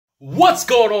What's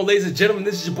going on, ladies and gentlemen?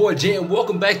 This is your boy Jay, and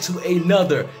welcome back to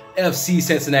another FC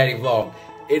Cincinnati vlog.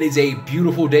 It is a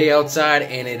beautiful day outside,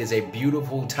 and it is a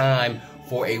beautiful time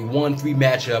for a 1-3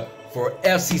 matchup for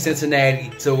FC Cincinnati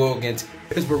to go against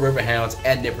Pittsburgh Riverhounds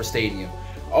at Nippert Stadium.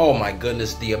 Oh my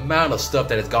goodness, the amount of stuff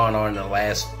that has gone on in the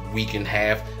last week and a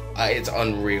half, it's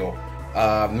unreal.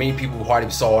 Many people who hardly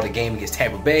saw the game against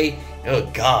Tampa Bay. Oh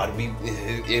God,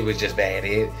 it was just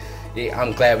bad.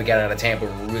 I'm glad we got out of Tampa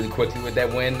really quickly with that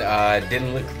win.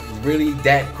 Didn't look really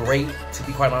that great, to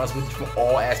be quite honest with you, from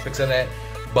all aspects of that.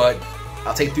 But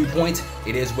I'll take 3 points.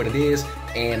 It is what it is,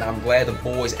 and I'm glad the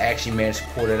boys actually managed to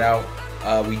pull it out.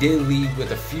 We did leave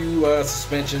with a few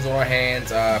suspensions on our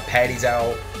hands. Patty's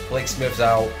out, Blake Smith's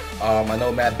out. I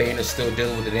know Matt Boehner's still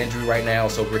dealing with an injury right now,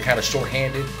 so we're kind of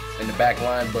short-handed in the back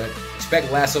line. But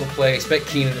expect Lasso to play, expect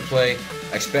Keinan to play.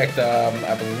 I expect,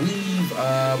 I believe,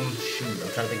 shoot,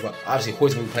 I'm trying to think about, obviously,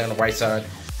 Waysons will be playing on the right side.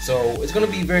 So it's going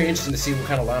to be very interesting to see what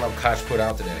kind of lineup Koch put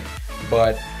out today.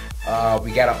 But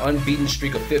we got an unbeaten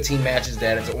streak of 15 matches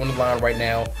that is on the line right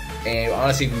now. And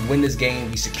honestly, if we win this game,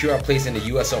 we secure our place in the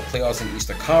USL playoffs in the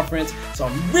Eastern Conference. So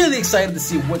I'm really excited to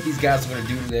see what these guys are going to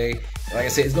do today. Like I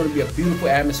said, it's going to be a beautiful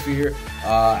atmosphere.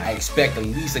 I expect at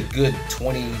least a good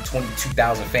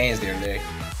 22,000 fans there today.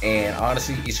 And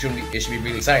honestly, it should be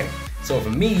really exciting. So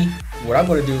for me, what I'm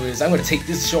going to do is I'm going to take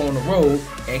this show on the road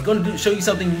and going to show you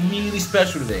something really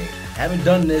special today. I haven't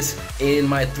done this in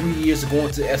my 3 years of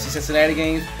going to FC Cincinnati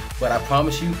games, but I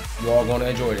promise you, you're all going to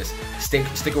enjoy this.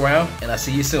 Stick around, and I'll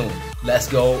see you soon. Let's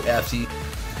go, FC.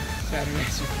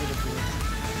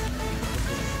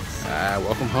 Alright,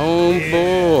 welcome home,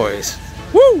 boys.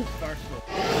 Woo!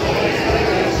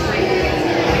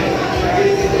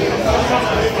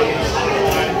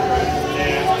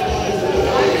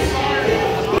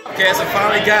 Okay, so I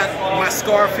finally got my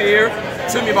scarf here. It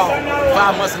took me about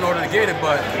 5 months in order to get it,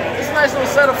 but it's a nice little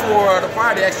setup for the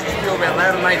party. Actually, used to be over at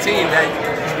Atlanta 19,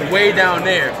 that way down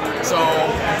there. So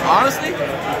honestly,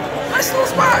 nice little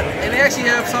spot. And they actually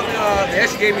have something. They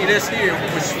actually gave me this here,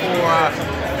 which is for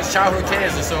his childhood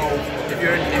cancer. So if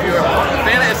you're a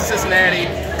fan of FC Cincinnati,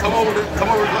 come over to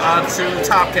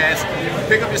Topcast,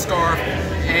 pick up your scarf.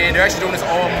 And they're actually doing this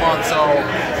all month, so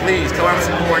please come out and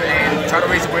support and try to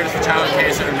raise awareness for childhood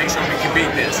cancer and make sure we can beat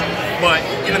this. But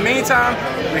in the meantime,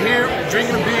 we're here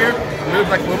drinking a beer. We're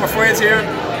with my friends here.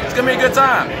 It's gonna be a good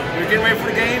time. We're getting ready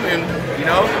for the game, and you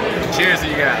know, cheers to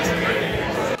you guys.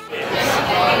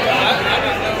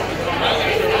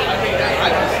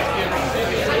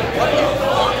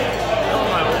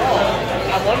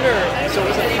 I wonder, so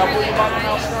is it a couple of about the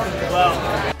house now? Well,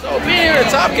 so being here at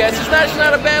Topcast, it's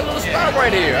not a bad little spot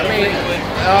right here. I mean,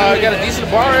 got a decent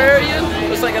bar area.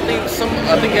 Looks like I think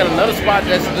got another spot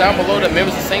that's down below that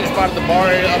mirrors the same spot at the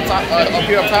bar area up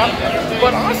here up top.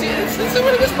 But honestly, it's a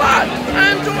really good spot.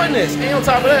 I'm enjoying this. And on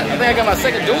top of that, I think I got my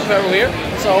second dual pedal here.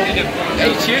 So,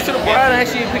 hey, cheers to the bar and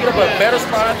actually picking up a better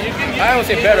spot. I don't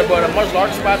say better, but a much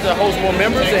larger spot that hosts more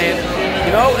members. And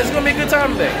you know, it's gonna be a good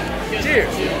time today.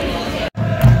 Cheers.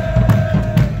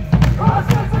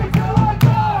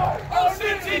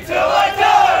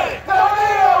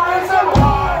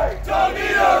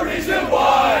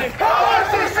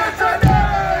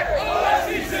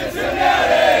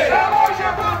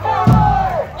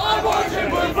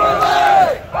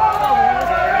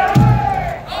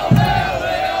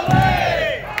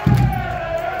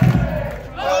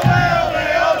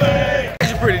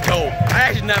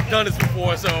 I've done this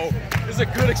before, so it's a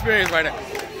good experience right now.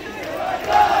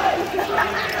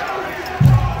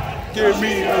 Give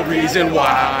me a reason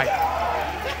why.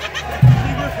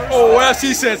 Oh,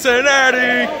 FC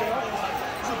Cincinnati.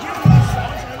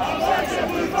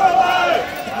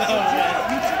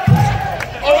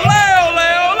 Ole, ole,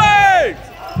 ole.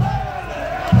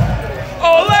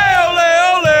 Ole, ole,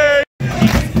 ole.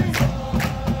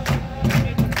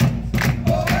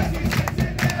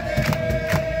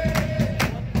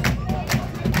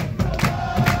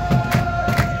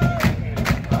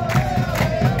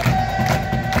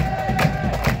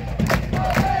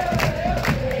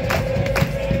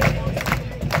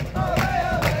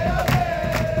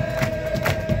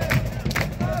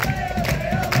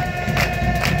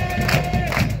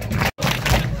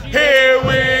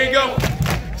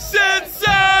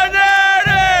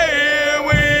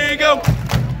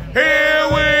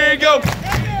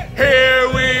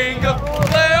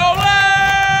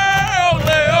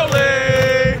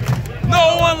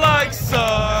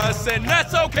 And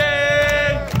that's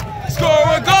okay. Score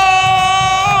a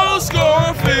goal, score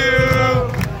a few.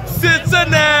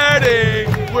 Cincinnati,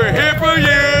 we're here for you.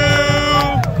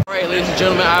 All right, ladies and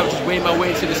gentlemen, I was just waiting my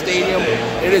way into the stadium.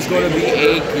 It is going to be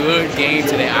a good game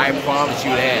today. I promise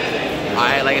you that.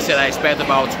 Like I said, I expect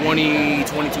about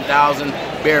 22,000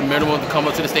 bare minimum to come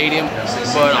up to the stadium.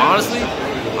 But honestly,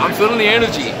 I'm feeling the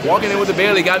energy. Walking in with the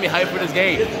Bailey got me hyped for this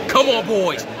game. Come on,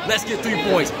 boys. Let's get 3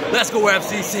 points. Let's go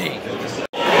FCC.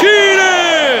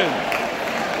 Keinan!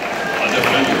 A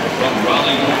defender from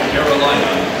Raleigh, North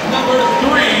Carolina, number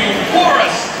 3,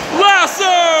 Forrest.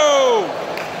 Lasso!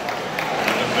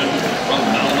 A defender from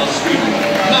Malmö, Sweden,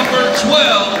 number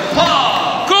 12, Pa.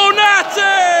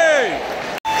 Konate!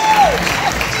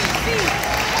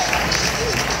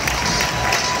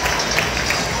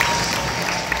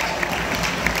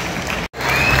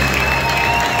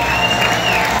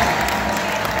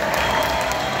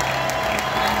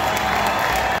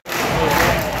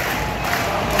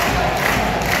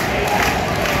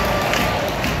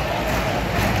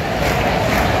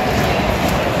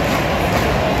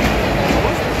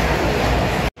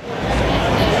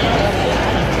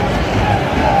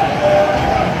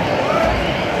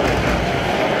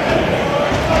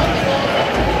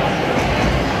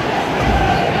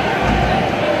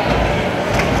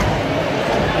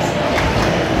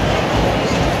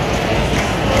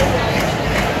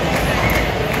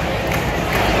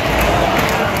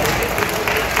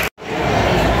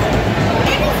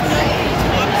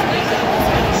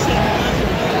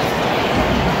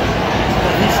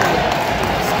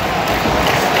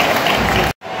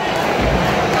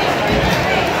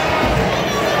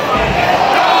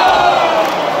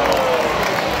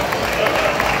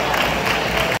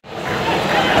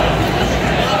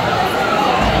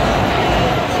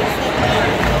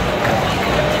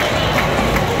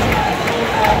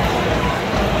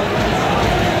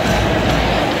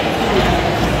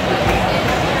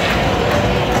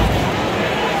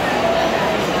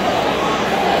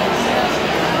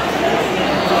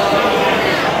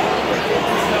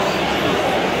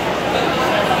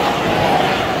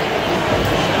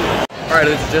 Alright,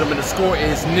 ladies and gentlemen, the score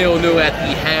is 0-0 at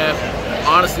the half.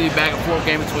 Honestly, back and forth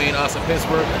game between us and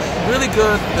Pittsburgh. Really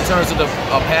good in terms of the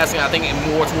passing. I think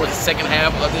more towards the second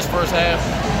half of this first half.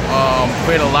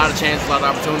 Created a lot of chances, a lot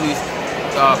of opportunities.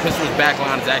 Pittsburgh's back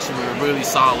line is actually really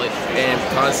solid and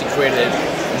constantly created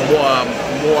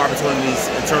more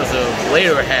opportunities in terms of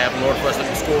later half in order for us to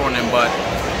score on them. But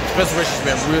Spencer Richards has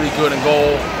been really good in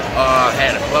goal.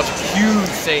 Had a bunch of huge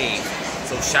saves.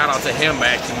 So shout out to him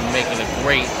actually making a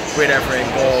great effort in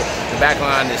goal. The back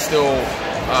line is still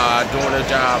doing their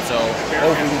job, so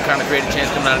hopefully we kind of create a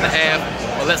chance coming out of the half.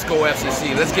 But let's go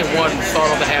FCC. Let's get one to start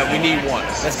off the half. We need one.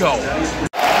 Let's go.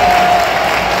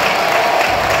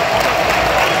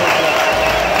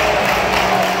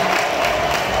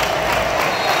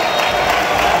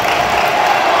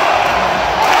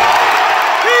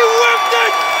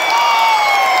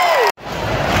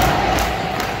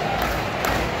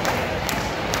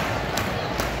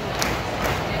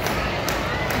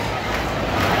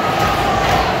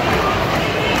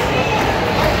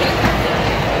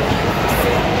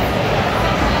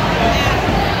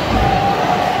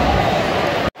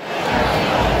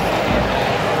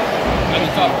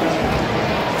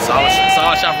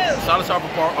 Solid shot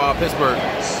for Pittsburgh.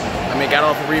 I mean, got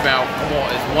off a rebound. Come on,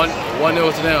 it's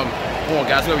 1-0 to them. Come on,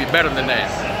 guys, we gotta be better than that.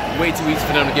 Way too easy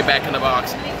for them to get back in the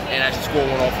box and actually score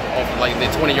one off like the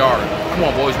 20-yard. Come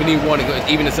on, boys, we need one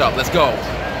to even this up. Let's go.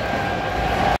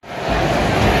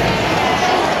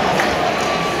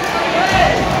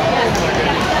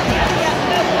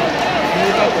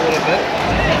 Move up a little bit.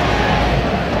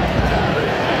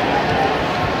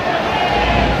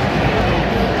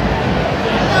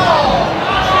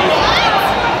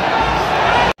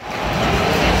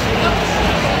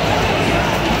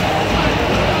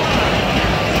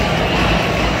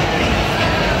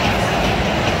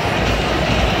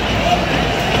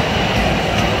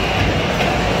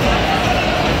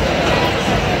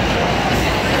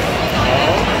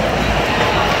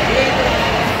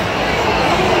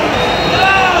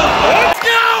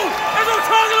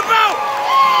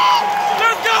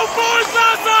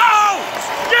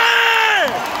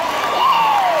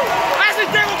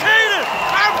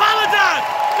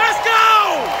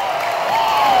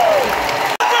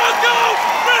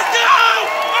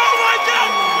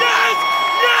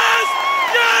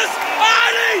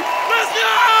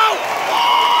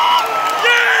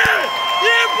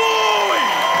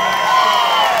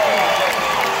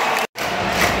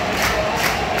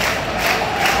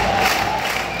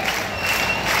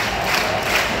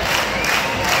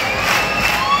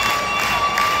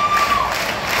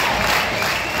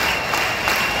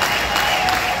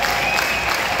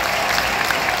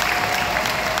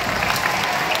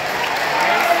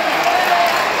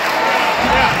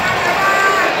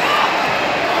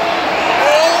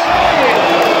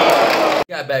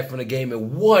 back from the game,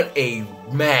 and what a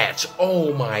match.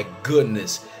 Oh my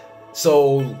goodness.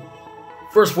 So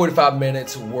first 45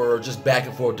 minutes were just back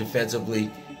and forth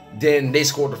defensively. Then they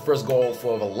scored the first goal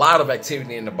for a lot of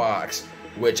activity in the box,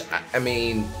 which, I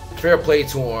mean, fair play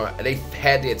to them. They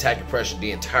had the attacking pressure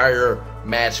the entire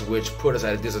match, which put us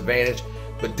at a disadvantage.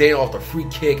 But then off the free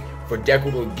kick for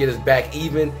Deco to get us back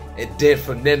even, and then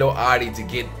Fanendo to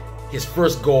get his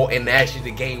first goal and actually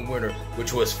the game winner,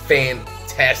 which was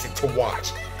fantastic to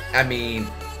watch. I mean,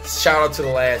 shout out to the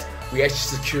lads. We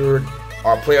actually secured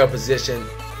our playoff position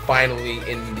finally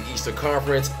in the Eastern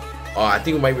Conference. I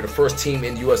think we might be the first team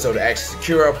in USL to actually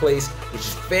secure our place, which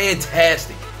is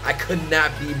fantastic. I could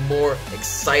not be more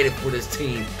excited for this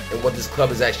team and what this club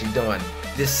has actually done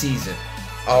this season.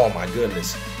 Oh my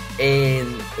goodness.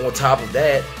 And on top of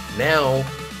that, now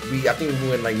I think we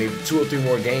win like maybe 2 or 3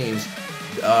 more games.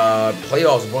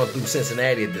 Playoffs run through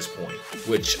Cincinnati at this point,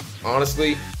 which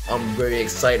honestly I'm very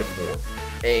excited for.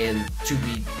 And to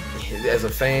be, as a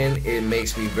fan, it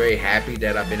makes me very happy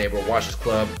that I've been able to watch this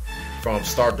club from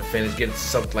start to finish, get to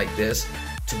something like this,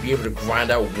 to be able to grind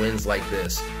out wins like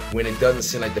this when it doesn't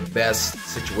seem like the best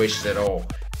situations at all.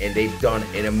 And they've done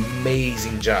an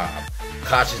amazing job.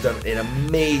 Koch has done an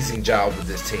amazing job with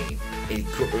this team in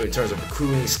terms of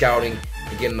recruiting, scouting,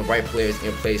 and getting the right players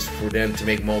in place for them to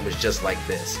make moments just like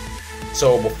this.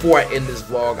 So before I end this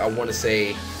vlog, I want to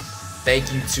say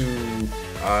thank you to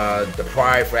the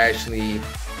Pride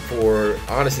for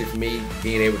honestly for me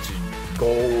being able to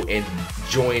go and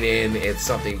join in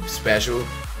something special.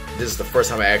 This is the first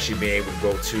time I actually been able to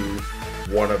go to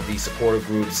one of the supporter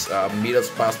groups meetup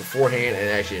spots beforehand and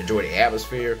actually enjoy the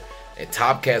atmosphere. And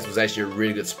Topcast was actually a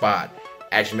really good spot.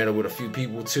 Actually met up with a few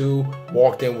people too,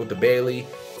 walked in with the Bailey,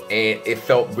 and it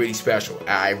felt really special.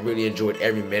 I really enjoyed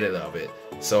every minute of it.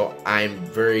 So I'm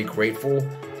very grateful,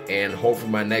 and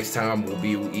hopefully my next time will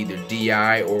be either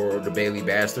DI or the Bailey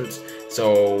Bastards.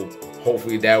 So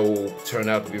hopefully that will turn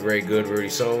out to be very good very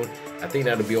soon. I think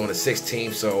that'll be on the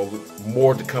 16th, so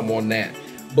more to come on that.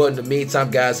 But in the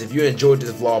meantime, guys, if you enjoyed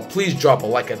this vlog, please drop a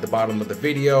like at the bottom of the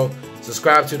video.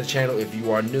 Subscribe to the channel if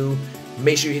you are new.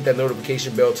 Make sure you hit that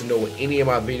notification bell to know when any of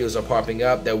my videos are popping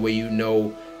up. That way you know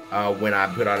when I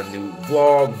put out a new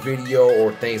vlog, video,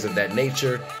 or things of that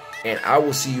nature. And I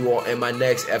will see you all in my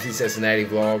next FC Cincinnati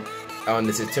vlog on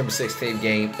the September 16th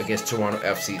game against Toronto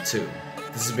FC2.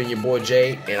 This has been your boy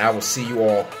Jay, and I will see you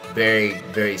all very,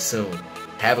 very soon.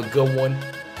 Have a good one,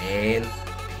 and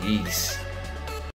peace.